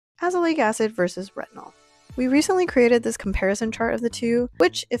azelaic acid versus retinol. We recently created this comparison chart of the two,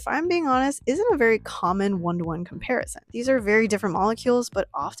 which, if I'm being honest, isn't a very common one-to-one comparison. These are very different molecules, but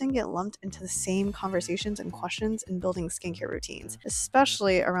often get lumped into the same conversations and questions in building skincare routines,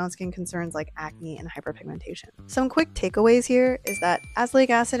 especially around skin concerns like acne and hyperpigmentation. Some quick takeaways here is that azelaic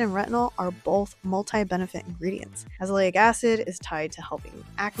acid and retinol are both multi-benefit ingredients. Azelaic acid is tied to helping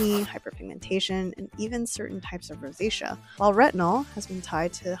acne, hyperpigmentation, and even certain types of rosacea, while retinol has been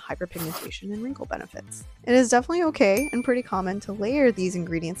tied to hyperpigmentation and wrinkle benefits. It is definitely okay and pretty common to layer these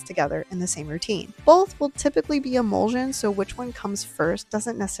ingredients together in the same routine. Both will typically be emulsions, so which one comes first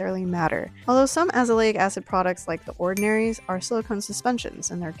doesn't necessarily matter. Although some azelaic acid products like the Ordinaries are silicone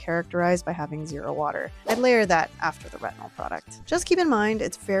suspensions and they're characterized by having zero water. I'd layer that after the retinol product. Just keep in mind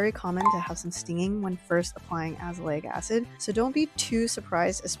it's very common to have some stinging when first applying azelaic acid, so don't be too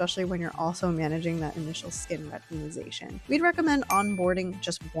surprised, especially when you're also managing that initial skin retinalization. We'd recommend onboarding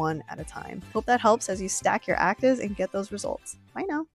just one at a time. Hope that helps as you stack your actives and get those results. Bye now.